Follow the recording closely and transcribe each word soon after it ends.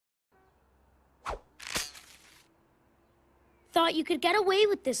Thought you could get away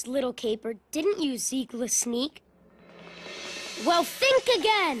with this, little caper, didn't you, Zeekless Sneak? Well, think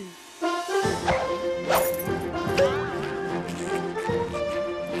again!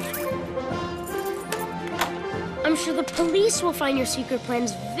 I'm sure the police will find your secret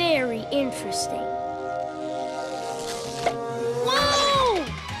plans very interesting. Whoa!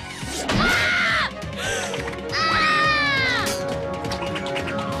 Ah! Ah!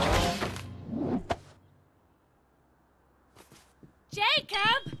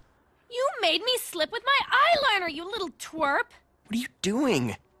 Jacob! You made me slip with my eyeliner, you little twerp! What are you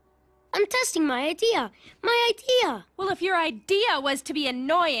doing? I'm testing my idea. My idea! Well, if your idea was to be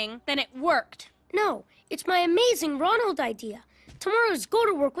annoying, then it worked. No, it's my Amazing Ronald idea. Tomorrow's Go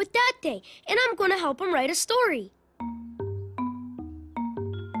to Work with Dad Day, and I'm going to help him write a story.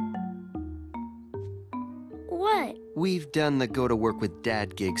 What? We've done the go to work with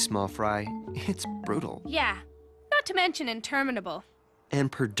Dad gig, Small Fry. It's brutal. Yeah, not to mention interminable. And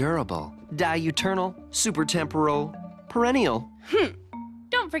perdurable. Diuturnal, supertemporal, perennial.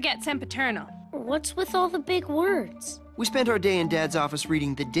 Don't forget sempiternal. What's with all the big words? We spent our day in Dad's office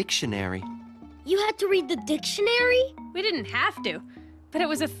reading the dictionary. You had to read the dictionary? We didn't have to, but it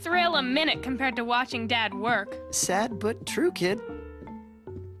was a thrill a minute compared to watching Dad work. Sad but true, kid.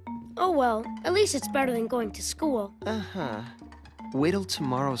 Oh well, at least it's better than going to school. Uh-huh. Wait till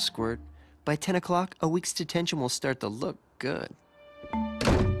tomorrow, Squirt. By 10 o'clock, a week's detention will start to look good.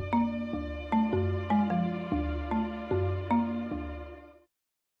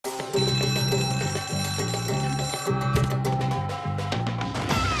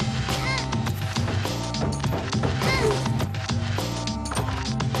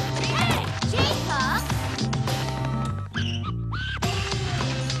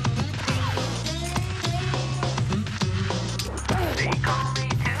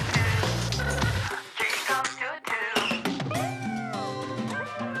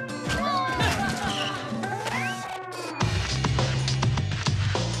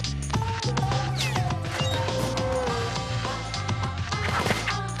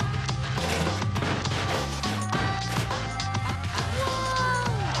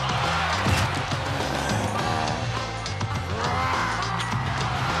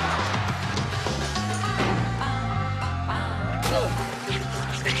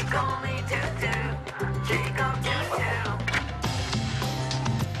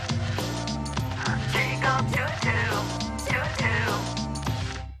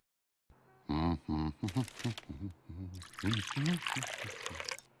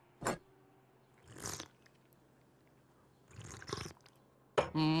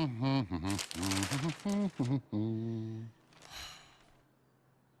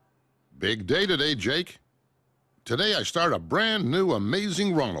 Big day today, Jake. Today I start a brand new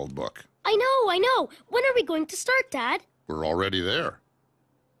Amazing Ronald book. I know. When are we going to start, Dad? We're already there.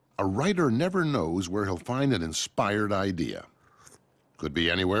 A writer never knows where he'll find an inspired idea. Could be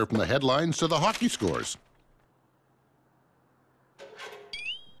anywhere from the headlines to the hockey scores.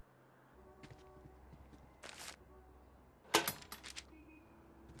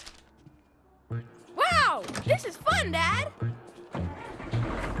 Wow! This is fun, Dad!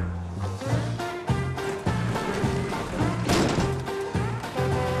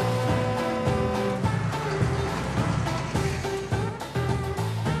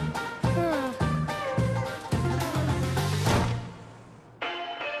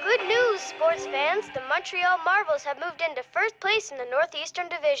 Good news, sports fans. The Montreal Marvels have moved into first place in the Northeastern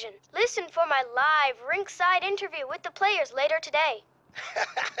Division. Listen for my live rinkside interview with the players later today.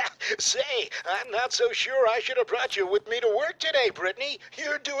 Say, I'm not so sure I should have brought you with me to work today, Brittany.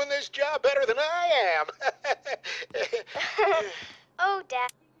 You're doing this job better than I am. Oh, Dad.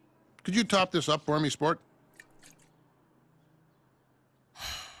 Could you top this up for me, Sport?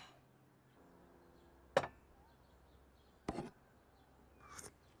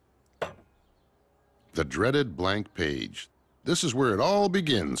 The dreaded blank page. This is where it all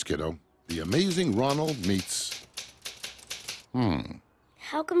begins, kiddo. The Amazing Ronald meets...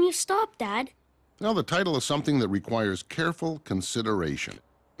 How come you stopped, Dad? Now, the title is something that requires careful consideration.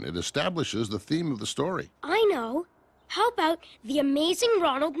 It establishes the theme of the story. I know. How about The Amazing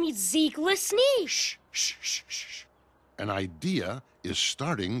Ronald meets Zeekless Sneak? Shh, shh, shh, shh, shh. An idea is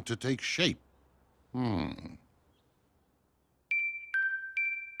starting to take shape.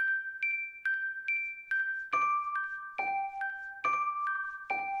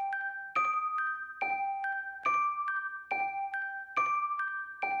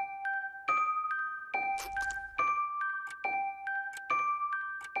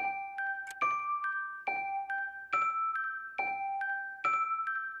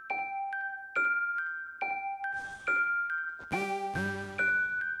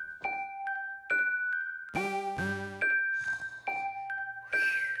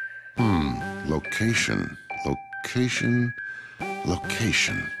 Location, location,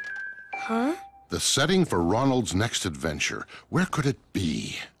 location. Huh? The setting for Ronald's next adventure. Where could it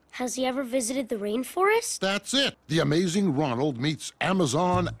be? Has he ever visited the rainforest? That's it. The Amazing Ronald meets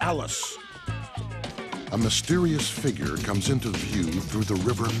Amazon Alice. A mysterious figure comes into view through the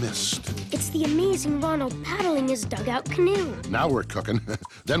river mist. It's the Amazing Ronald paddling his dugout canoe. Now we're cooking.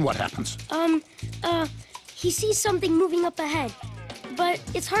 Then what happens? He sees something moving up ahead, but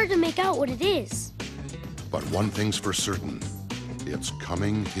it's hard to make out what it is. But one thing's for certain. It's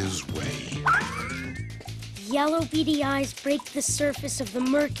coming his way. Yellow beady eyes break the surface of the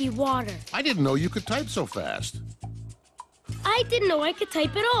murky water. I didn't know you could type so fast. I didn't know I could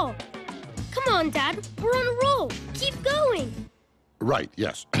type at all. Come on, Dad. We're on a roll. Keep going. Right,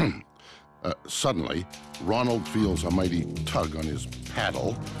 yes. Suddenly, Ronald feels a mighty tug on his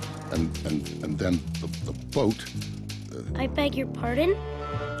paddle, and then the boat... I beg your pardon?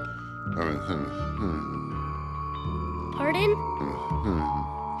 Pardon?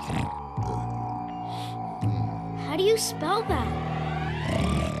 How do you spell that?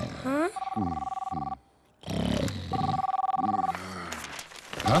 Huh?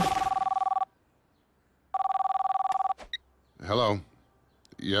 Huh? Hello.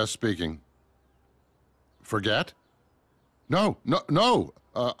 Yes, speaking. Forget? No.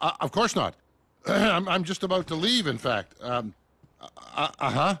 Of course not. I'm just about to leave, in fact.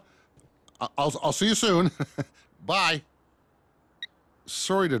 Uh-huh. I'll see you soon. Bye.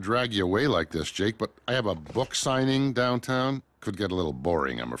 Sorry to drag you away like this, Jake, but I have a book signing downtown. Could get a little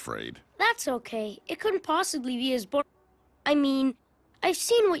boring, I'm afraid. That's okay. It couldn't possibly be as boring. I mean, I've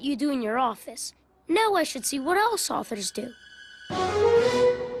seen what you do in your office. Now I should see what else authors do.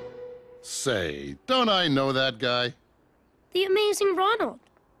 Say, don't I know that guy? The Amazing Ronald.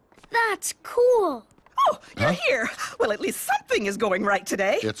 That's cool. Oh, you're here. Well, at least something is going right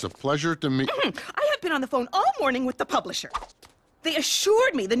today. It's a pleasure to meet... I have been on the phone all morning with the publisher. They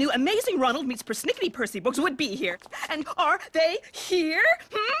assured me the new Amazing Ronald meets Persnickety Percy books would be here. And are they here?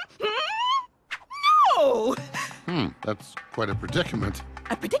 No! That's quite a predicament.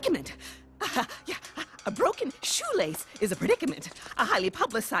 A predicament? Yeah, a broken shoelace is a predicament. A highly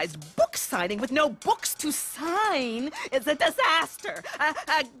publicized book signing with no books to sign is a disaster.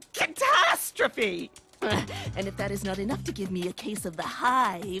 A catastrophe. And if that is not enough to give me a case of the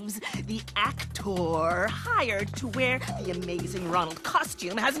hives, the actor hired to wear the Amazing Ronald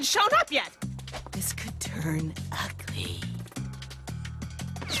costume hasn't shown up yet. This could turn ugly.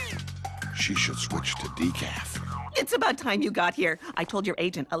 She should switch to decaf. It's about time you got here. I told your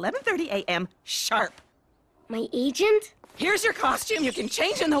agent 11:30 a.m. sharp. My agent? Here's your costume. You can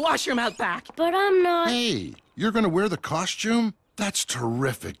change in the washroom out back. But I'm not... Hey, you're gonna wear the costume? That's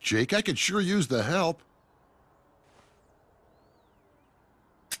terrific, Jake. I could sure use the help.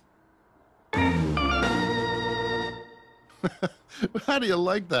 How do you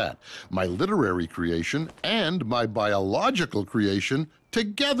like that? My literary creation and my biological creation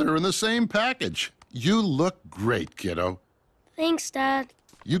together in the same package. You look great, kiddo. Thanks, Dad.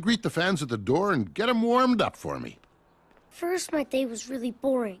 You greet the fans at the door and get them warmed up for me. First, my day was really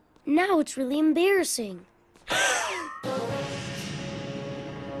boring. Now it's really embarrassing.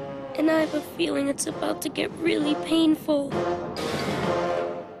 And I have a feeling it's about to get really painful.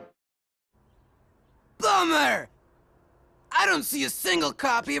 Bummer! I don't see a single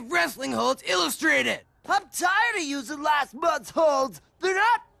copy of Wrestling Holds Illustrated. I'm tired of using last month's holds. They're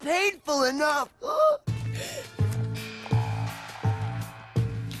not painful enough. Ugh.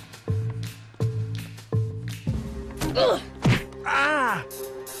 Ah!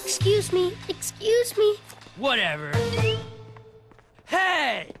 Excuse me. Whatever.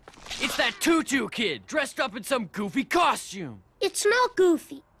 Hey! It's that Tutu kid dressed up in some goofy costume. It's not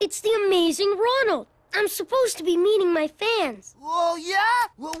goofy. It's the Amazing Ronald. I'm supposed to be meeting my fans. Oh, yeah?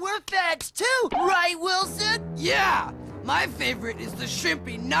 Well, we're fans too, right, Wilson? Yeah! My favorite is the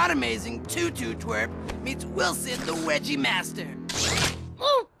shrimpy, not amazing Tutu twerp meets Wilson the Wedgie Master.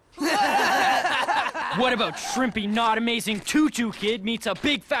 Oh! What about Shrimpy Not Amazing Tutu Kid meets a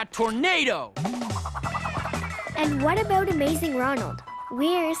big fat tornado? And what about Amazing Ronald?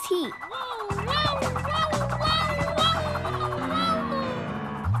 Where is he?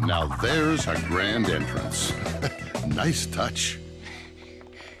 Now there's a grand entrance. Nice touch.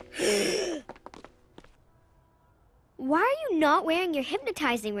 Why are you not wearing your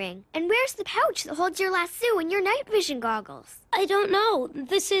hypnotizing ring? And where's the pouch that holds your lasso and your night vision goggles? I don't know.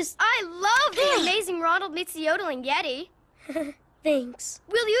 This is... I love the Amazing Ronald meets the yodeling Yeti. Thanks.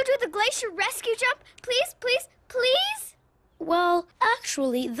 Will you do the glacier rescue jump? Please, please, please? Well,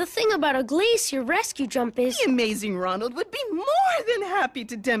 actually, the thing about a glacier rescue jump is... The Amazing Ronald would be more than happy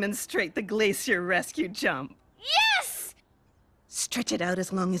to demonstrate the glacier rescue jump. Yes! Stretch it out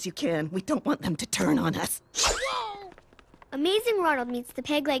as long as you can. We don't want them to turn on us. Whoa! Amazing Ronald meets the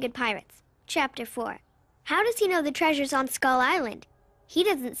Peg-Legged Pirates. Chapter 4. How does he know the treasure's on Skull Island? He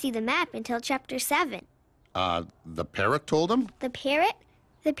doesn't see the map until Chapter 7. The parrot told him? The parrot?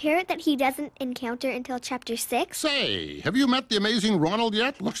 The parrot that he doesn't encounter until Chapter 6? Say, have you met the Amazing Ronald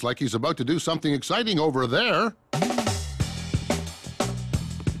yet? Looks like he's about to do something exciting over there.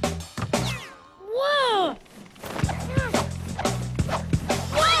 Whoa!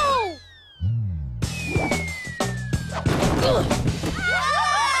 Whoa!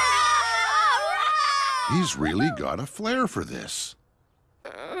 He's really got a flair for this.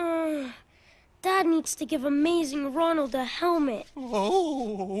 Dad needs to give Amazing Ronald a helmet.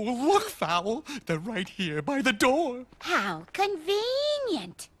 Oh, look, Fowl. They're right here by the door. How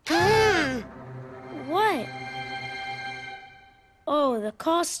convenient. What? Oh, the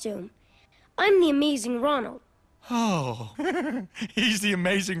costume. I'm the Amazing Ronald. Oh, he's the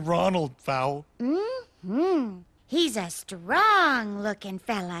Amazing Ronald, Fowl. He's a strong-looking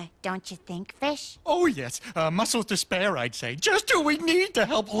fella, don't you think, Fish? Oh, yes. Muscles to spare, I'd say. Just who we need to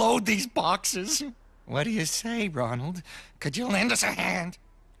help load these boxes. What do you say, Ronald? Could you lend us a hand?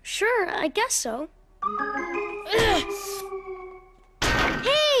 Sure, I guess so.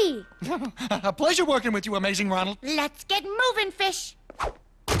 Hey! A pleasure working with you, Amazing Ronald. Let's get moving, Fish.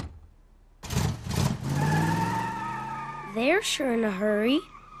 They're sure in a hurry.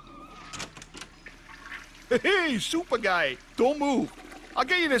 Hey, super guy, don't move. I'll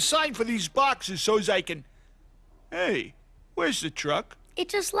get you to sign for these boxes so's I can... Hey, where's the truck? It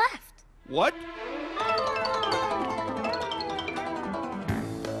just left. What?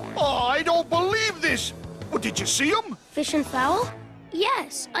 Oh, I don't believe this! Well, did you see them? Fish and Fowl?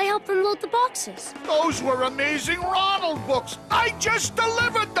 Yes, I helped them load the boxes. Those were Amazing Ronald books! I just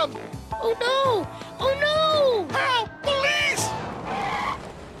delivered them! Oh no! Oh no! Help! Police!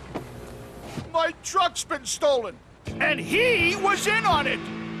 My truck's been stolen, and he was in on it!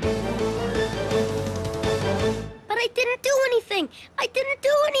 But I didn't do anything! I didn't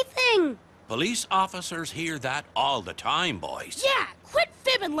do anything! Police officers hear that all the time, boys. Yeah, quit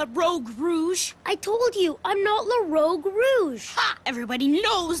fibbing, La Rogue Rouge. I told you, I'm not La Rogue Rouge. Ha! Everybody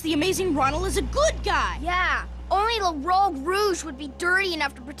knows the Amazing Ronald is a good guy. Yeah, only La Rogue Rouge would be dirty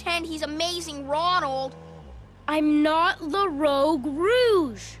enough to pretend he's Amazing Ronald. I'm not La Rogue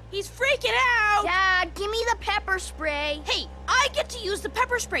Rouge. He's freaking out. Dad, give me the pepper spray. Hey, I get to use the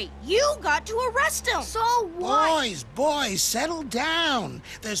pepper spray. You got to arrest him. So what? Boys, settle down.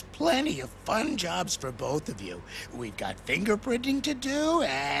 There's plenty of fun jobs for both of you. We've got fingerprinting to do,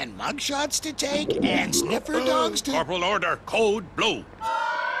 and mugshots to take, and sniffer dogs to... Corporal order, code blue.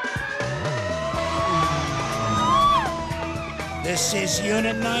 This is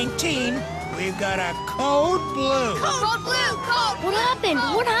Unit 19. We've got a code blue. Code blue, code blue. What happened?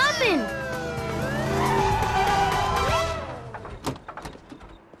 What happened?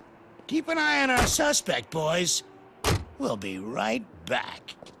 Keep an eye on our suspect, boys. We'll be right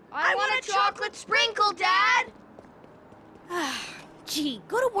back. I want a chocolate sprinkle, Dad. Gee,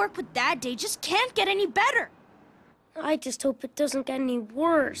 go to work with Dad Day just can't get any better. I just hope it doesn't get any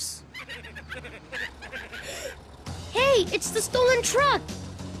worse. Hey, it's the stolen truck!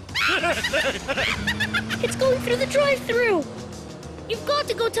 It's going through the drive-thru! You've got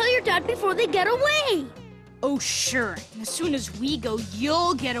to go tell your dad before they get away! Oh, sure. And as soon as we go,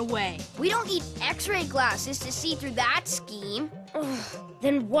 you'll get away. We don't need x-ray glasses to see through that scheme.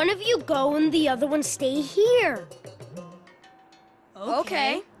 Then one of you go and the other one stay here.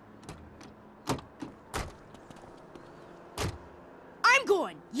 Okay. I'm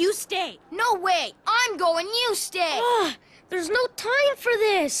going. You stay. No way. I'm going. You stay. There's no time for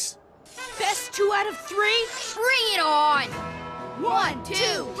this. Best 2 out of 3? Bring it on. 1, 2,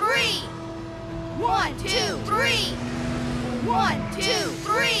 3. 1, 2, 3. 1, 2,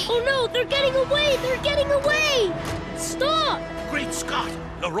 3. Oh no, they're getting away. They're getting away. Stop. Great Scott!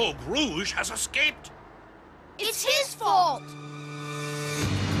 La Rogue Rouge has escaped. It's his fault.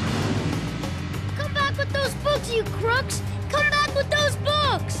 Come back with those books, you crooks. Come back with those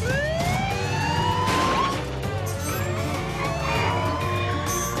books.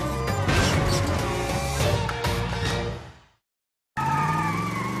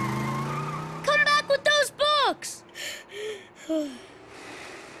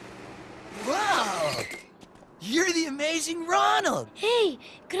 Wow! You're the Amazing Ronald! Hey,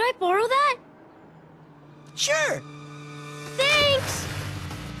 could I borrow that? Sure! Thanks!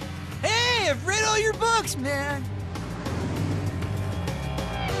 Hey, I've read all your books, man!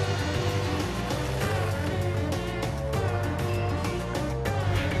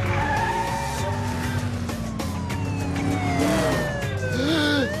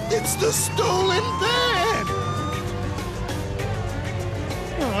 It's the stolen van!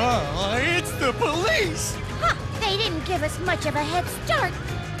 Oh, it's the police! Huh, they didn't give us much of a head start.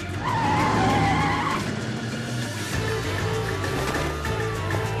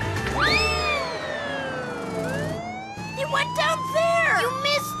 It went down there! You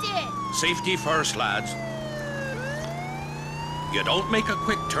missed it! Safety first, lads. You don't make a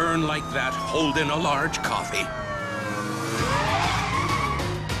quick turn like that holding a large coffee.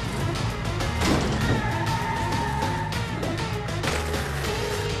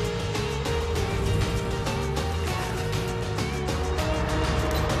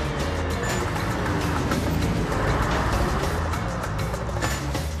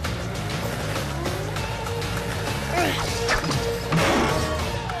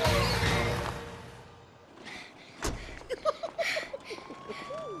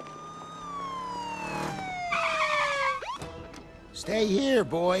 Stay here,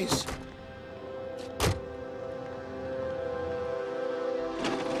 boys.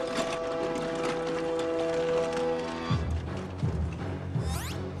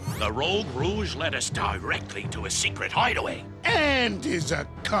 The Rogue Rouge led us directly to a secret hideaway. And his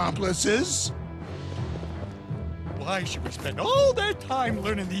accomplices. Why should we spend all that time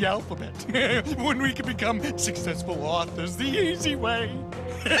learning the alphabet when we can become successful authors the easy way?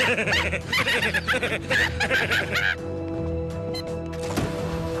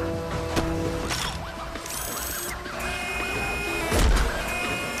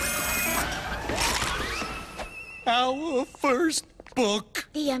 Our first book.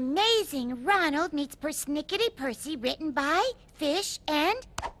 The Amazing Ronald meets Persnickety Percy, written by Fish and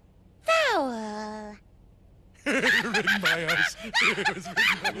Fowl. Written by us. It was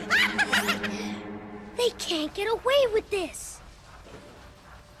written by us. They can't get away with this.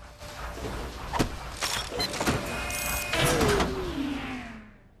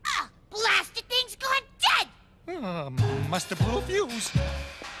 Ah, blasted thing's gone dead! Must have blew a fuse.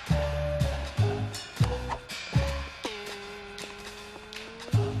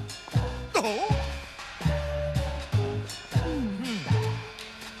 Oh!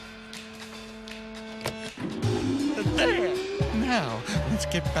 There! Now, let's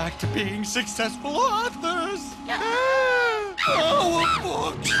get back to being successful authors! Our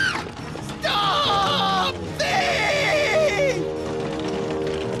books! Stop thief!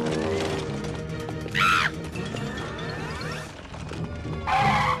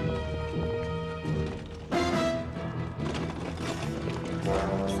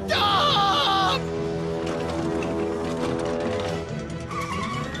 Stop!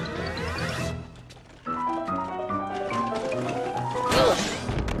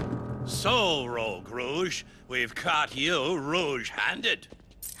 So, Rogue Rouge, we've caught you rouge-handed.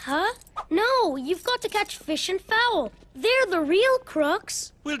 Huh? No, you've got to catch Fish and Fowl. They're the real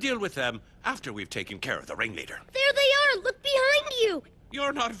crooks. We'll deal with them after we've taken care of the ringleader. There they are. Look behind you.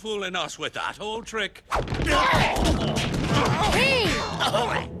 You're not fooling us with that old trick. Hey!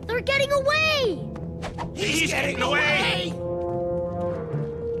 They're getting away! He's getting away!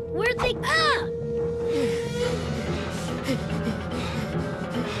 Where'd they... Ah!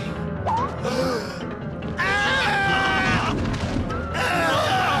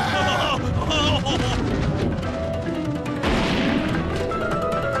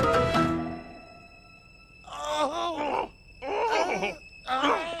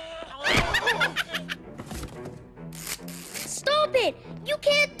 Stop it! You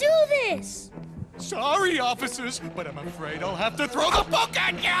can't do this! Sorry, officers, but I'm afraid I'll have to throw the book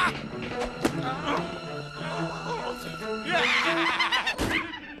at ya!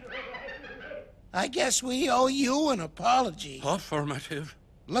 I guess we owe you an apology. Affirmative.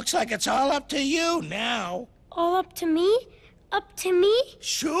 Looks like it's all up to you now. All up to me? Up to me?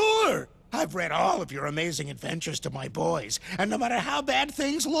 Sure! I've read all of your amazing adventures to my boys, and no matter how bad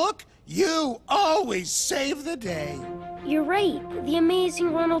things look, you always save the day. You're right. The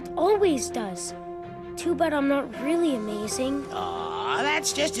Amazing Ronald always does. Too bad I'm not really amazing. Aw,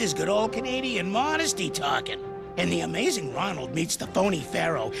 that's just his good old Canadian modesty talking. And the Amazing Ronald meets the phony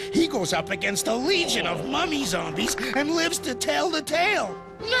Pharaoh. He goes up against a legion of mummy zombies and lives to tell the tale.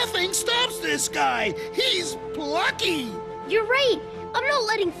 Nothing stops this guy. He's plucky. You're right. I'm not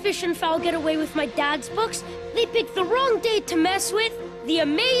letting Fish and Fowl get away with my dad's books. They picked the wrong date to mess with the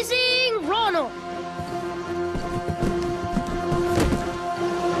Amazing Ronald.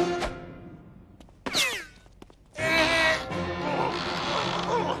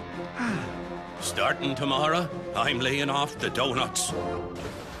 Starting tomorrow, I'm laying off the donuts.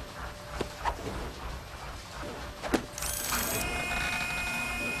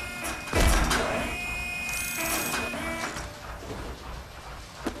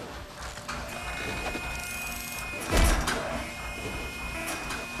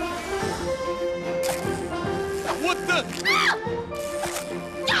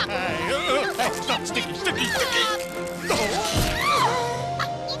 Stop, sticky, sticky, sticky!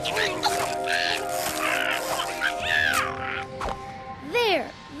 There,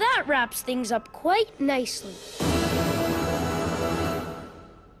 that wraps things up quite nicely.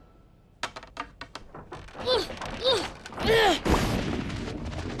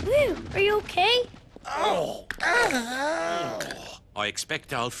 Whew, are you okay? I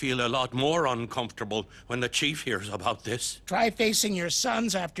expect I'll feel a lot more uncomfortable when the chief hears about this. Try facing your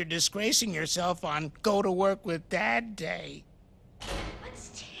sons after disgracing yourself on Go to Work with Dad Day. What's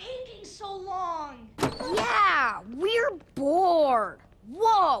taking so long? Yeah, we're bored.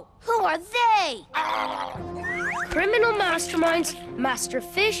 Whoa, who are they? Criminal masterminds, Master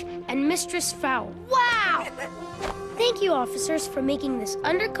Fish and Mistress Fowl. Wow! Thank you, officers, for making this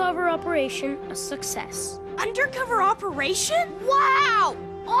undercover operation a success. Undercover operation? Wow!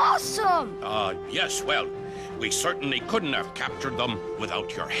 Awesome! Yes, well, we certainly couldn't have captured them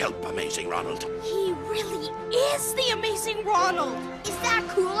without your help, Amazing Ronald. He really is the Amazing Ronald! Is that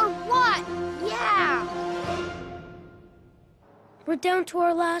cool or what? Yeah! We're down to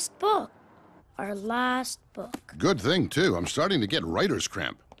our last book. Our last book. Good thing, too. I'm starting to get writer's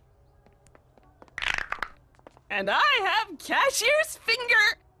cramp. And I have cashier's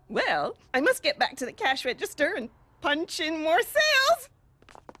finger. Well, I must get back to the cash register and punch in more sales.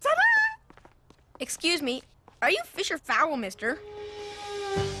 Ta-da! Excuse me, are you fish or fowl, mister?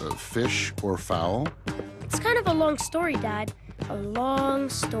 Fish or fowl? It's kind of a long story, Dad. A long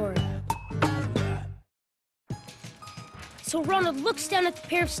story. So Ronald looks down at the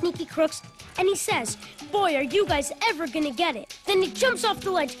pair of sneaky crooks, and he says, "Boy, are you guys ever gonna get it." Then he jumps off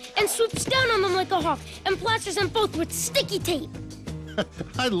the ledge and swoops down on them like a hawk and plasters them both with sticky tape.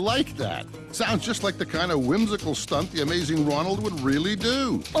 I like that. Sounds just like the kind of whimsical stunt the Amazing Ronald would really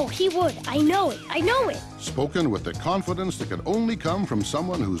do. Oh, he would. I know it. I know it. Spoken with the confidence that can only come from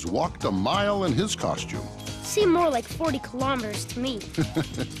someone who's walked a mile in his costume. Seemed more like 40 kilometers to me.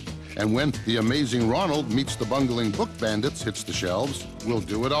 And when the Amazing Ronald meets the bungling book bandits hits the shelves, we'll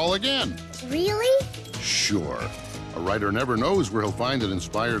do it all again. Really? Sure. A writer never knows where he'll find an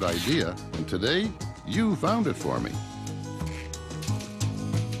inspired idea, and today, you found it for me.